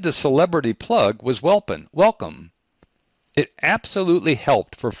 she said the celebrity plug was welcome. It absolutely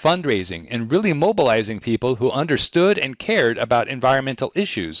helped for fundraising and really mobilizing people who understood and cared about environmental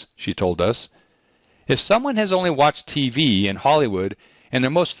issues, she told us. If someone has only watched TV in Hollywood and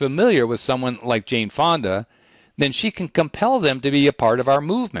they're most familiar with someone like Jane Fonda, then she can compel them to be a part of our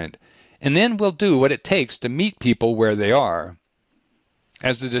movement, and then we'll do what it takes to meet people where they are.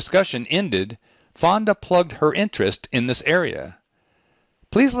 As the discussion ended, Fonda plugged her interest in this area.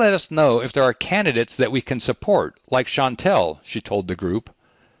 Please let us know if there are candidates that we can support, like Chantel, she told the group.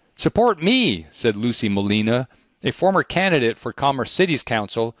 Support me, said Lucy Molina, a former candidate for Commerce Cities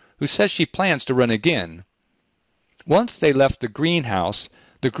Council who says she plans to run again. Once they left the greenhouse,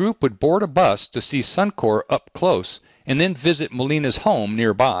 the group would board a bus to see Suncor up close and then visit Molina's home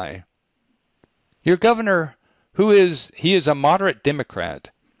nearby. Your governor, he is a moderate Democrat.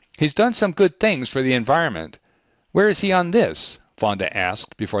 He's done some good things for the environment. Where is he on this? Fonda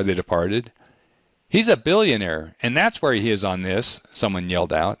asked before they departed. He's a billionaire, and that's where he is on this, someone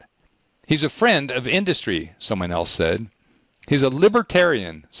yelled out. He's a friend of industry, someone else said. He's a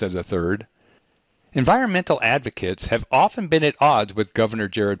libertarian, says a third. Environmental advocates have often been at odds with Governor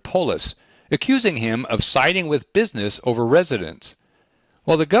Jared Polis, accusing him of siding with business over residents.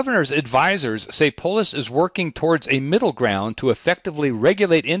 While the governor's advisors say Polis is working towards a middle ground to effectively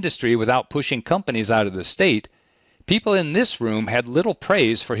regulate industry without pushing companies out of the state, people in this room had little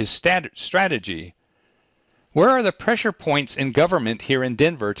praise for his strategy. Where are the pressure points in government here in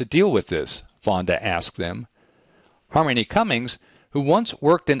Denver to deal with this? Fonda asked them. Harmony Cummings, who once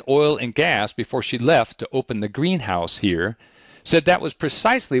worked in oil and gas before she left to open the greenhouse here, said that was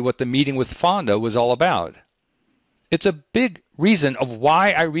precisely what the meeting with Fonda was all about. It's a big reason of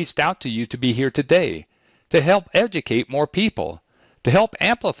why I reached out to you to be here today, to help educate more people, to help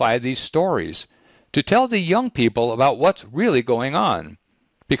amplify these stories, to tell the young people about what's really going on.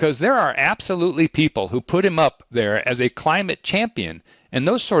 Because there are absolutely people who put him up there as a climate champion and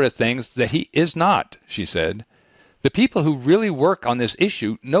those sort of things that he is not, she said. The people who really work on this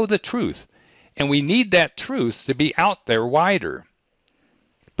issue know the truth, and we need that truth to be out there wider.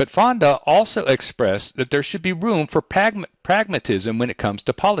 But Fonda also expressed that there should be room for pragmatism when it comes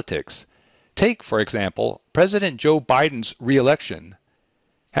to politics. Take, for example, President Joe Biden's re-election.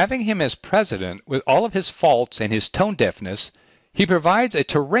 Having him as president, with all of his faults and his tone deafness, he provides a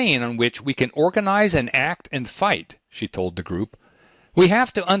terrain on which we can organize and act and fight, she told the group. We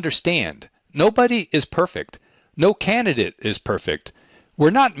have to understand, nobody is perfect. No candidate is perfect. We're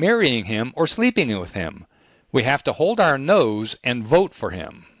not marrying him or sleeping with him. We have to hold our nose and vote for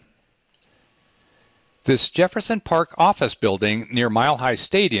him. This Jefferson Park office building near Mile High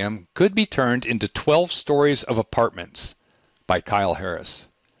Stadium could be turned into 12 stories of apartments. By Kyle Harris.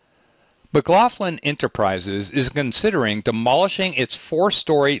 McLaughlin Enterprises is considering demolishing its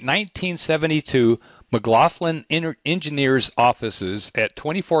 4-story 1972 McLaughlin Engineers offices at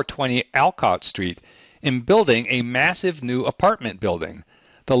 2420 Alcott Street and building a massive new apartment building,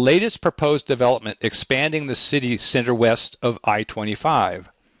 the latest proposed development expanding the city center west of I-25.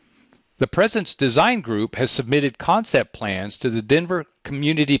 The President's Design Group has submitted concept plans to the Denver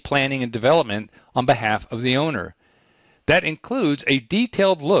Community Planning and Development on behalf of the owner. That includes a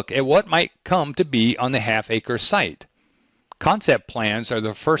detailed look at what might come to be on the half-acre site. Concept plans are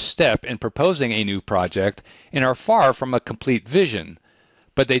the first step in proposing a new project and are far from a complete vision,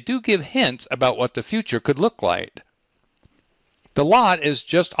 but they do give hints about what the future could look like. The lot is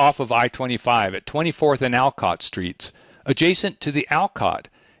just off of I-25 at 24th and Alcott Streets, adjacent to the Alcott,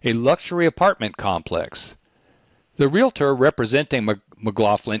 a luxury apartment complex. The realtor representing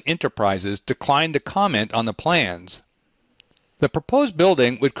McLaughlin Enterprises declined to comment on the plans. The proposed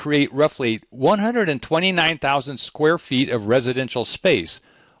building would create roughly 129,000 square feet of residential space,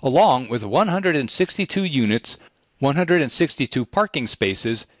 along with 162 units, 162 parking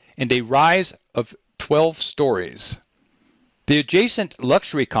spaces, and a rise of 12 stories. The adjacent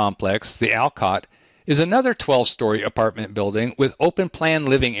luxury complex, the Alcott, is another 12-story apartment building with open-plan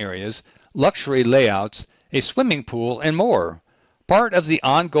living areas, luxury layouts, a swimming pool, and more, part of the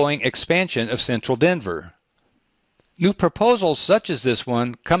ongoing expansion of central Denver. New proposals such as this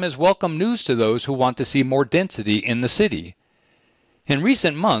one come as welcome news to those who want to see more density in the city. In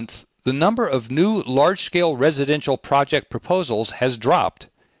recent months, the number of new large-scale residential project proposals has dropped.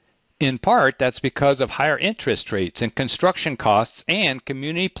 In part, that's because of higher interest rates and construction costs and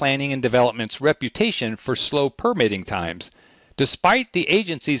community planning and development's reputation for slow permitting times, despite the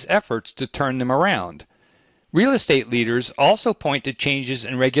agency's efforts to turn them around. Real estate leaders also point to changes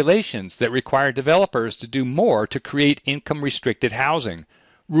in regulations that require developers to do more to create income-restricted housing,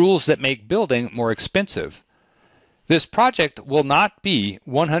 rules that make building more expensive. This project will not be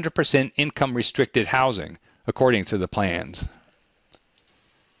 100% income-restricted housing, according to the plans.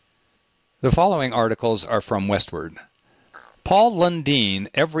 The following articles are from Westward. Paul Lundeen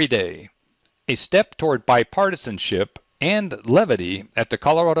Every Day, A Step Toward Bipartisanship and Levity at the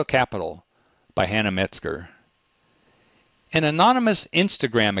Colorado Capitol, by Hannah Metzger. An anonymous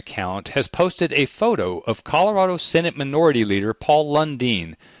Instagram account has posted a photo of Colorado Senate Minority Leader Paul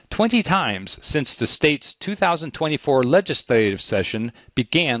Lundeen 20 times since the state's 2024 legislative session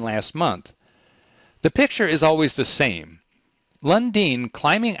began last month. The picture is always the same. Lundeen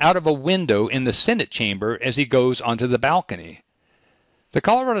climbing out of a window in the Senate chamber as he goes onto the balcony. The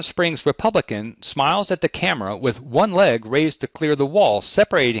Colorado Springs Republican smiles at the camera with one leg raised to clear the wall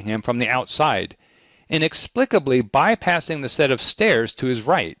separating him from the outside, inexplicably bypassing the set of stairs to his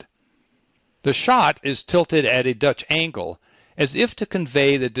right. The shot is tilted at a Dutch angle, as if to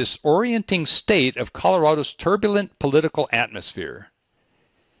convey the disorienting state of Colorado's turbulent political atmosphere.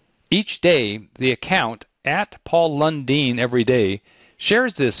 Each day, the account at Paul Lundeen Every Day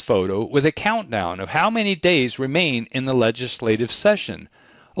shares this photo with a countdown of how many days remain in the legislative session,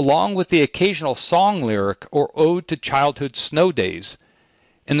 along with the occasional song lyric or ode to childhood snow days.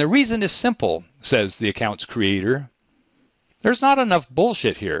 And the reason is simple, says the account's creator. There's not enough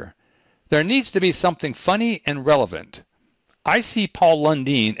bullshit here. There needs to be something funny and relevant. I see Paul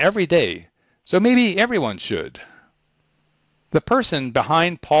Lundeen every day, so maybe everyone should. The person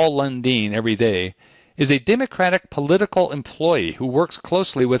behind Paul Lundeen Every Day is a Democratic political employee who works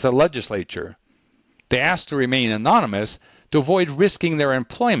closely with the legislature. They ask to remain anonymous to avoid risking their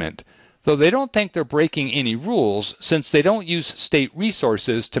employment, though they don't think they're breaking any rules since they don't use state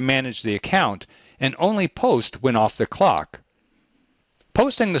resources to manage the account and only post when off the clock.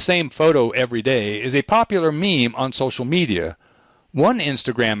 Posting the same photo every day is a popular meme on social media. One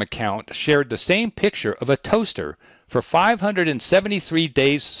Instagram account shared the same picture of a toaster for 573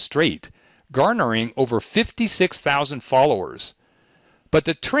 days straight, garnering over 56,000 followers. But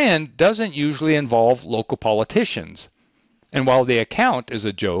the trend doesn't usually involve local politicians. And while the account is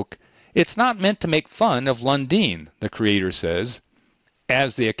a joke, it's not meant to make fun of Lundeen, the creator says.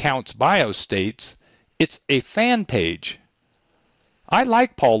 as the account's bio states, it's a fan page. I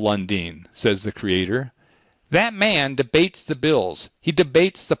like Paul Lundeen, says the creator. That man debates the bills. He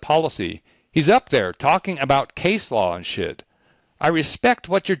debates the policy. He's up there talking about case law and shit. I respect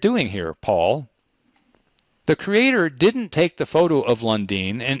what you're doing here, Paul. The creator didn't take the photo of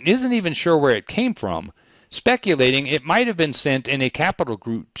Lundeen and isn't even sure where it came from, speculating it might have been sent in a Capital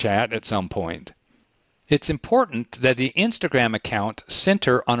Group chat at some point. It's important that the Instagram account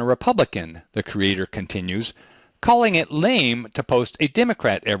center on a Republican, the creator continues, calling it lame to post a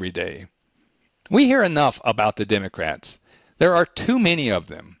Democrat every day. We hear enough about the Democrats. There are too many of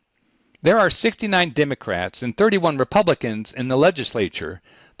them. There are 69 Democrats and 31 Republicans in the legislature,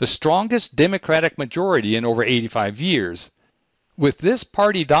 the strongest Democratic majority in over 85 years. With this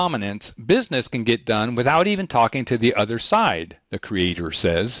party dominance, business can get done without even talking to the other side, the creator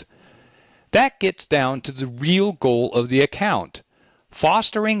says. That gets down to the real goal of the account,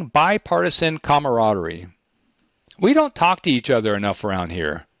 fostering bipartisan camaraderie. We don't talk to each other enough around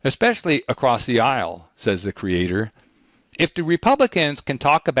here, especially across the aisle, says the creator. If the Republicans can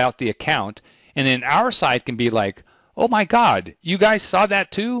talk about the account, and then our side can be like, oh my God, you guys saw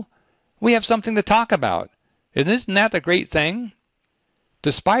that too? We have something to talk about. And isn't that a great thing?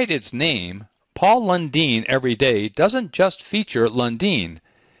 Despite its name, Paul Lundeen Every Day doesn't just feature Lundeen.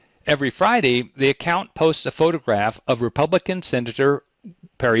 Every Friday, the account posts a photograph of Republican Senator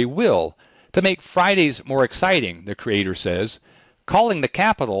Perry Will to make Fridays more exciting, the creator says, calling the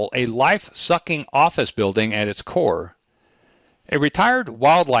Capitol a life-sucking office building at its core. A retired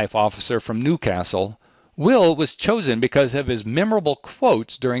wildlife officer from Newcastle, Will was chosen because of his memorable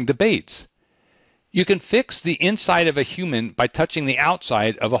quotes during debates. You can fix the inside of a human by touching the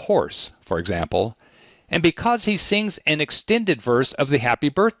outside of a horse, for example, and because he sings an extended verse of the Happy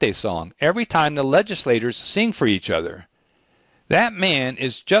Birthday song every time the legislators sing for each other. That man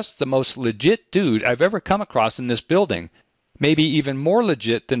is just the most legit dude I've ever come across in this building, maybe even more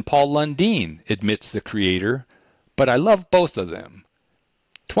legit than Paul Lundeen, admits the creator, but I love both of them.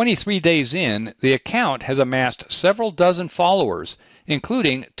 23 days in, the account has amassed several dozen followers,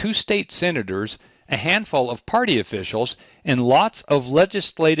 including 2 state senators, a handful of party officials, and lots of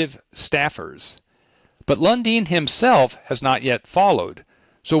legislative staffers. But Lundeen himself has not yet followed,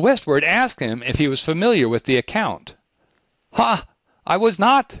 so Westward asked him if he was familiar with the account. Ha! I was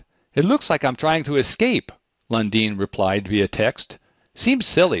not. It looks like I'm trying to escape, Lundeen replied via text. Seems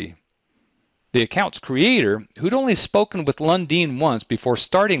silly. The account's creator, who'd only spoken with Lundeen once before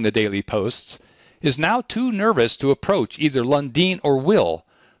starting the daily posts, is now too nervous to approach either Lundeen or Will,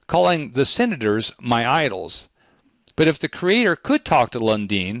 calling the senators my idols. But if the creator could talk to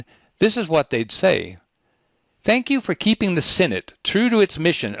Lundeen, this is what they'd say. Thank you for keeping the Senate true to its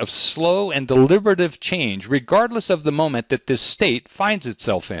mission of slow and deliberative change regardless of the moment that this state finds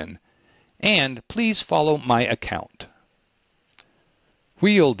itself in. And please follow my account.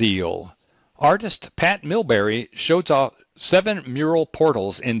 Wheel Deal. Artist Pat Milbury shows off 7 mural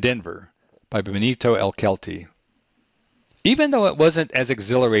portals in Denver by Benito L. Kelty. Even though it wasn't as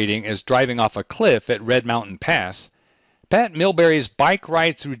exhilarating as driving off a cliff at Red Mountain Pass, Pat Milbury's bike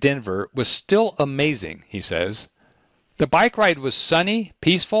ride through Denver was still amazing, he says. The bike ride was sunny,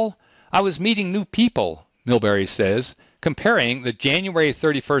 peaceful. I was meeting new people, Milbury says, comparing the January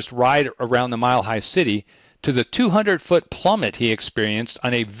 31st ride around the Mile High City to the 200-foot plummet he experienced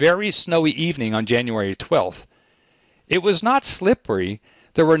on a very snowy evening on January 12th. It was not slippery.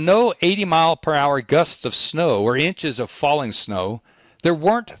 There were no 80-mile-per-hour gusts of snow or inches of falling snow. There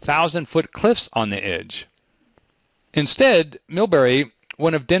weren't 1,000-foot cliffs on the edge. Instead, Milbury,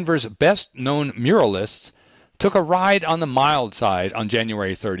 one of Denver's best-known muralists, took a ride on the mild side on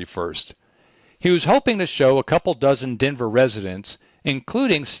January 31st. He was hoping to show a couple dozen Denver residents,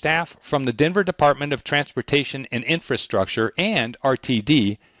 including staff from the Denver Department of Transportation and Infrastructure and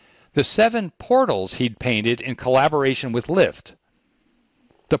RTD, the 7 portals he'd painted in collaboration with Lyft.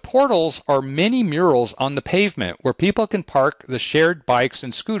 The portals are mini murals on the pavement where people can park the shared bikes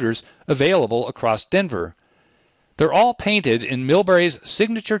and scooters available across Denver. They're all painted in Milbury's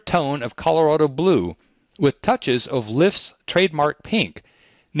signature tone of Colorado blue, with touches of Lyft's trademark pink,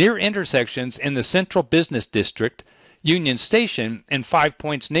 near intersections in the Central Business District, Union Station, and 5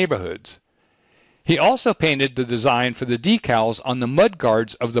 Points neighborhoods. He also painted the design for the decals on the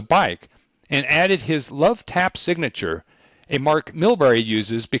mudguards of the bike and added his Love Tap signature, a mark Milbury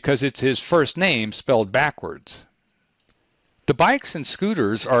uses because it's his first name spelled backwards. The bikes and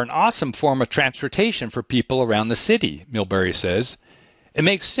scooters are an awesome form of transportation for people around the city, Milbury says. It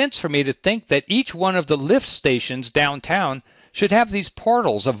makes sense for me to think that each one of the Lyft stations downtown should have these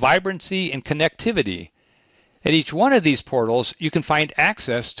portals of vibrancy and connectivity. At each one of these portals, you can find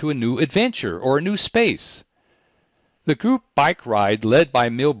access to a new adventure or a new space. The group bike ride led by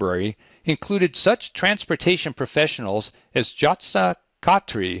Milbury included such transportation professionals as Jotsa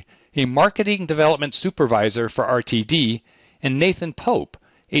Khatri, a marketing development supervisor for RTD, and Nathan Pope,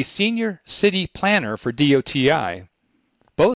 a senior city planner for DOTI.